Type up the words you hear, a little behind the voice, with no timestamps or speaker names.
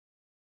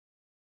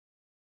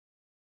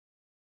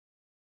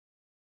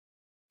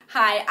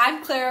Hi,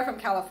 I'm Clara from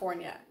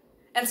California,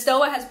 and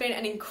Stoa has been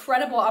an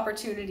incredible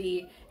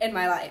opportunity in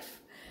my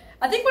life.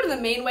 I think one of the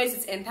main ways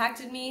it's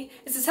impacted me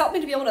is it's helped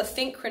me to be able to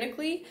think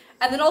critically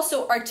and then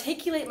also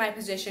articulate my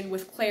position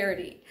with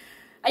clarity.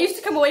 I used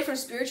to come away from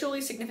spiritually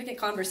significant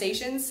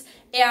conversations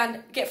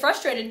and get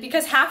frustrated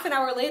because half an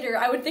hour later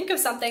I would think of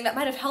something that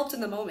might have helped in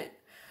the moment.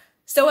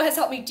 Stoa has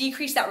helped me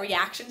decrease that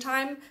reaction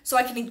time so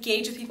I can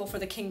engage with people for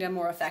the kingdom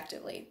more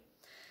effectively.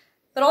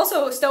 But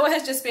also, Stoa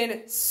has just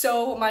been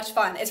so much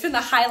fun. It's been the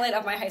highlight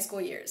of my high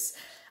school years.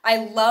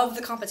 I love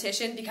the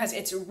competition because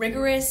it's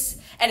rigorous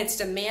and it's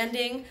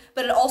demanding,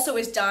 but it also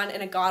is done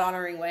in a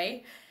God-honoring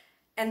way.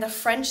 And the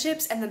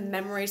friendships and the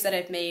memories that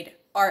I've made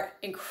are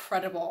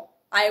incredible.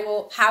 I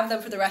will have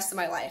them for the rest of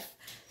my life.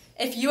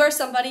 If you are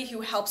somebody who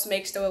helps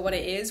make Stoa what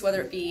it is,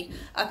 whether it be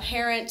a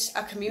parent,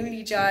 a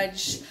community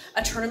judge,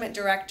 a tournament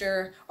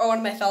director, or one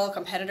of my fellow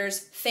competitors,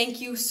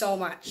 thank you so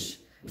much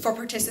for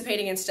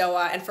participating in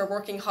Stoa and for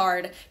working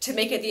hard to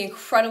make it the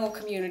incredible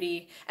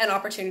community and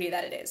opportunity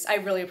that it is. I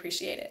really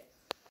appreciate it.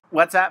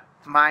 What's up?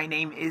 My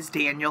name is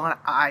Daniel and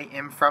I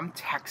am from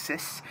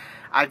Texas.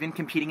 I've been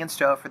competing in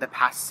Stoa for the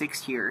past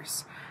 6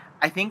 years.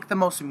 I think the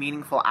most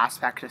meaningful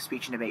aspect of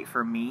speech and debate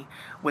for me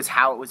was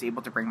how it was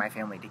able to bring my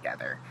family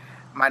together.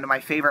 One of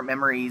my favorite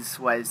memories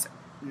was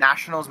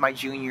Nationals my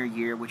junior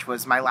year, which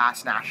was my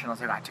last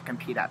Nationals I got to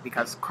compete at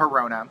because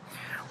Corona,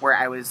 where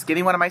I was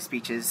giving one of my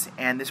speeches,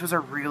 and this was a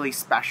really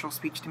special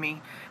speech to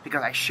me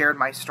because I shared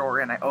my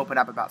story and I opened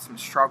up about some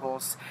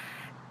struggles,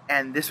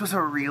 and this was a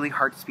really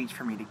hard speech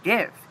for me to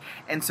give.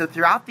 And so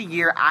throughout the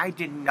year, I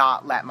did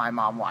not let my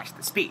mom watch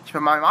the speech,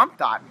 but my mom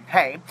thought,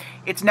 hey,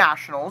 it's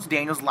Nationals,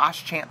 Daniel's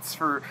last chance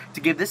to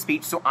give this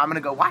speech, so I'm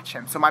gonna go watch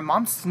him. So my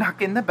mom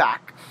snuck in the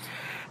back,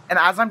 and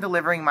as I'm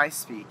delivering my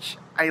speech,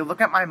 I look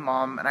at my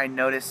mom and I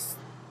notice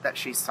that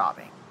she's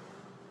sobbing.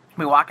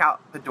 We walk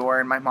out the door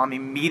and my mom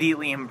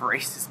immediately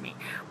embraces me.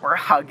 We're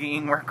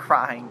hugging, we're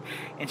crying,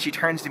 and she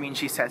turns to me and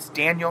she says,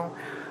 Daniel,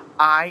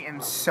 I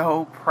am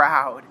so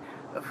proud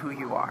of who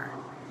you are.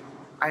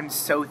 I'm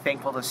so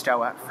thankful to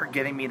Stoa for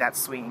giving me that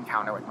sweet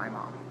encounter with my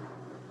mom.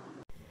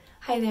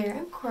 Hi there,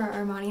 I'm Cora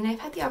and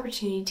I've had the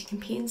opportunity to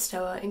compete in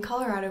Stoa in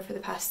Colorado for the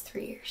past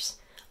 3 years.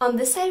 On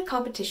this side of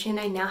competition,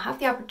 I now have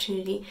the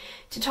opportunity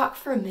to talk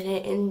for a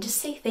minute and just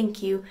say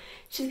thank you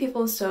to the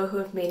people in Stoa who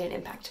have made an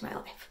impact to my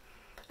life.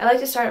 I'd like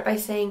to start out by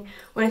saying,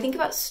 when I think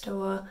about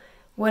Stoa,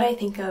 what I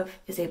think of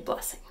is a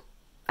blessing.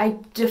 I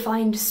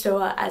defined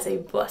Stoa as a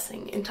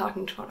blessing in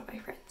talking to one of my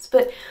friends.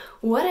 But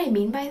what I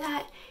mean by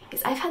that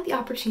is I've had the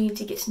opportunity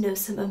to get to know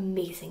some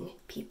amazing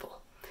people.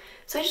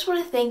 So I just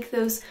want to thank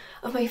those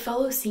of my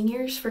fellow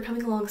seniors for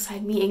coming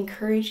alongside me,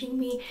 encouraging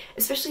me,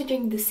 especially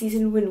during this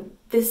season when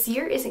this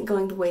year isn't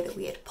going the way that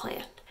we had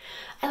planned.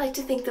 I'd like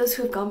to thank those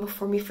who have gone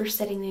before me for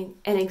setting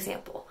an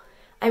example.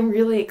 I'm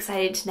really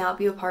excited to now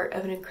be a part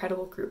of an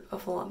incredible group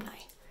of alumni.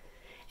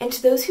 And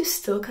to those who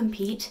still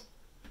compete,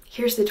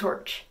 here's the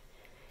torch.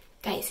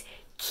 Guys,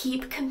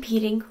 keep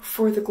competing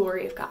for the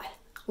glory of God.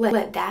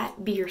 Let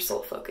that be your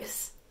sole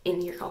focus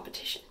in your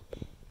competition.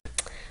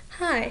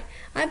 Hi,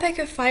 I'm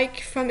Becca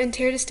from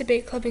Interiorist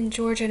Debate Club in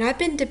Georgia, and I've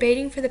been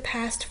debating for the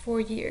past 4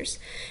 years.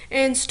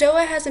 And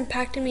Stoa has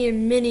impacted me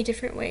in many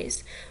different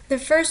ways. The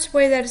first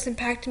way that it's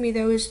impacted me,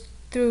 though, is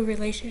through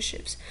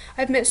relationships.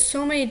 I've met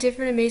so many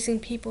different amazing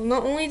people,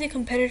 not only the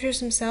competitors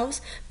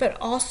themselves, but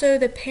also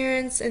the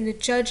parents and the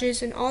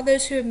judges and all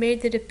those who have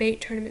made the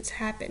debate tournaments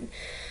happen.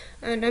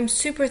 And I'm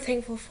super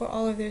thankful for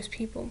all of those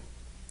people.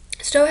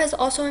 Stoa has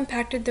also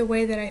impacted the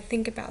way that I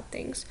think about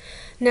things.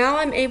 Now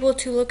I'm able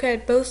to look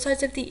at both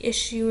sides of the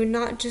issue and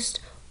not just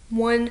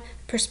one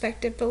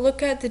perspective, but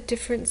look at the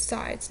different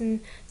sides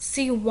and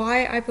see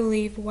why I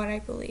believe what I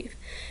believe.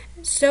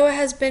 Stoa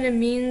has been a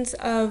means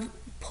of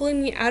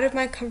pulling me out of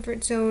my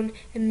comfort zone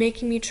and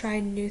making me try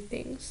new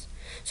things.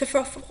 So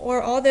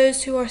for all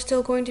those who are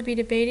still going to be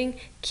debating,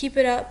 keep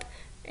it up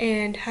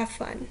and have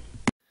fun.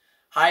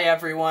 Hi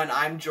everyone,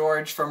 I'm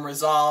George from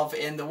Resolve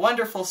in the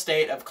wonderful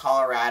state of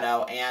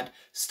Colorado, and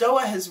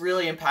Stoa has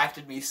really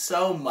impacted me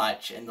so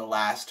much in the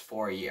last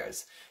 4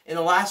 years. In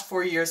the last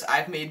 4 years,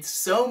 I've made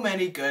so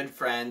many good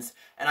friends,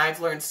 and I've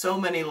learned so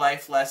many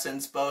life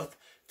lessons, both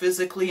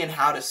physically in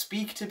how to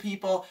speak to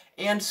people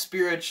and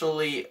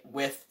spiritually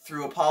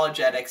through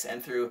apologetics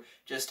and through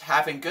just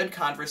having good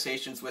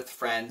conversations with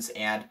friends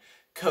and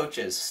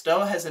coaches.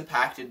 Stoa has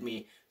impacted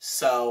me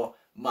so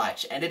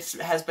much, and it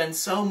has been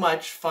so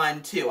much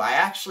fun too. I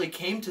actually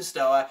came to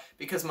Stoa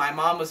because my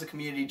mom was a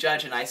community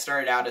judge and I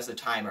started out as a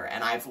timer,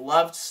 and I've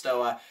loved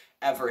Stoa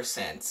ever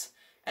since.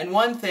 And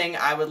one thing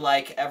I would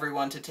like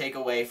everyone to take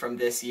away from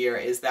this year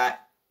is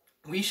that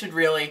we should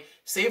really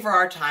savor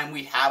our time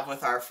we have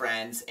with our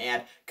friends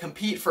and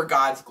compete for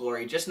God's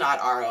glory, just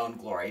not our own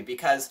glory,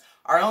 because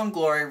our own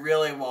glory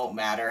really won't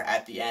matter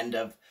at the end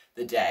of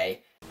the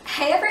day.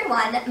 Hey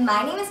everyone,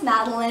 my name is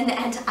Madelyn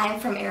and I'm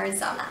from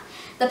Arizona.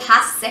 The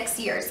past 6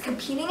 years,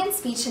 competing in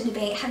speech and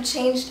debate have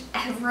changed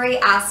every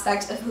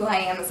aspect of who I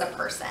am as a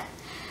person.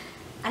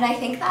 And I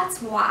think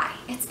that's why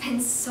it's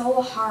been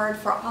so hard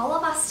for all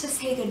of us to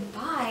say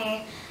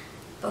goodbye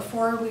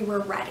before we were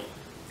ready.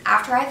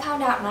 After I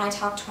found out My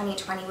Talk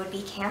 2020 would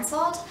be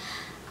canceled,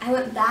 I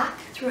went back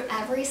through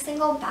every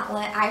single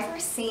ballot I've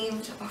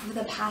received over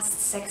the past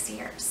 6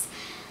 years.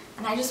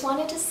 And I just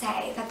wanted to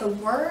say that the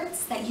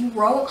words that you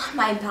wrote on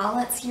my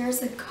ballots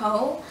years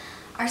ago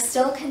are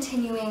still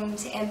continuing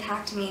to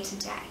impact me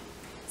today.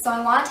 So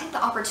I want to take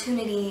the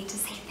opportunity to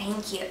say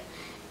thank you.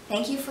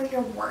 Thank you for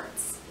your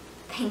words.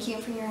 Thank you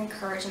for your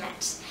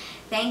encouragement.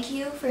 Thank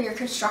you for your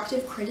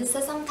constructive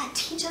criticism that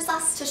teaches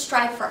us to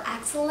strive for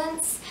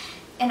excellence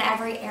in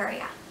every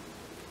area.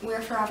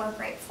 We're forever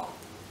grateful.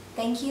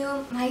 Thank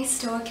you, my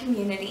Stoa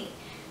community.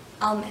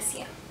 I'll miss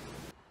you.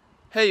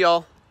 Hey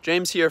y'all,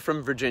 James here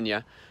from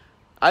Virginia.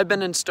 I've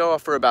been in Stoa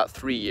for about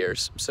 3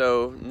 years,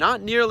 so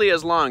not nearly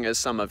as long as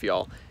some of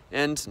y'all,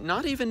 and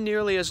not even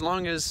nearly as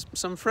long as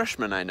some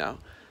freshmen I know.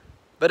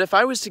 But if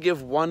I was to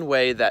give one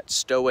way that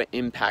Stoa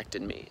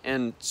impacted me,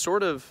 and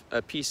sort of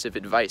a piece of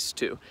advice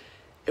too,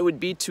 it would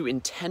be to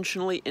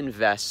intentionally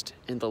invest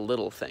in the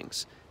little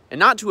things, and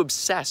not to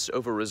obsess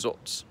over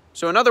results.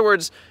 So in other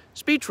words,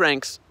 speech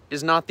ranks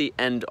is not the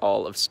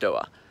end-all of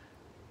Stoa.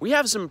 We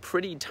have some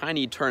pretty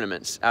tiny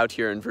tournaments out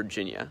here in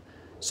Virginia,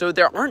 so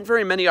there aren't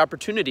very many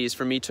opportunities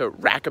for me to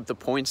rack up the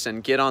points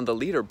and get on the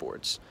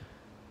leaderboards.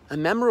 A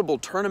memorable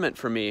tournament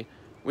for me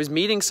was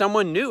meeting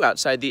someone new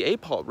outside the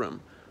APOL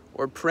room,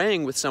 or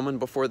praying with someone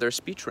before their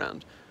speech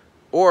round,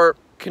 or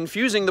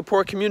confusing the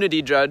poor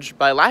community judge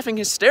by laughing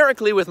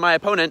hysterically with my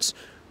opponents,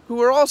 who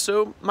were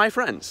also my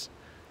friends.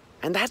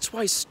 And that's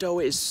why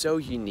Stoa is so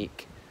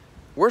unique.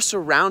 We're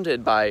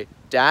surrounded by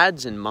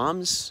dads and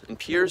moms and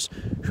peers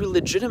who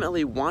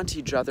legitimately want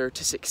each other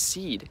to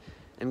succeed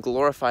and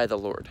glorify the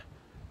Lord.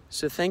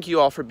 So thank you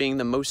all for being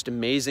the most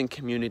amazing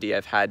community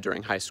I've had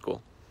during high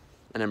school,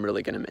 and I'm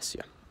really going to miss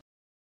you.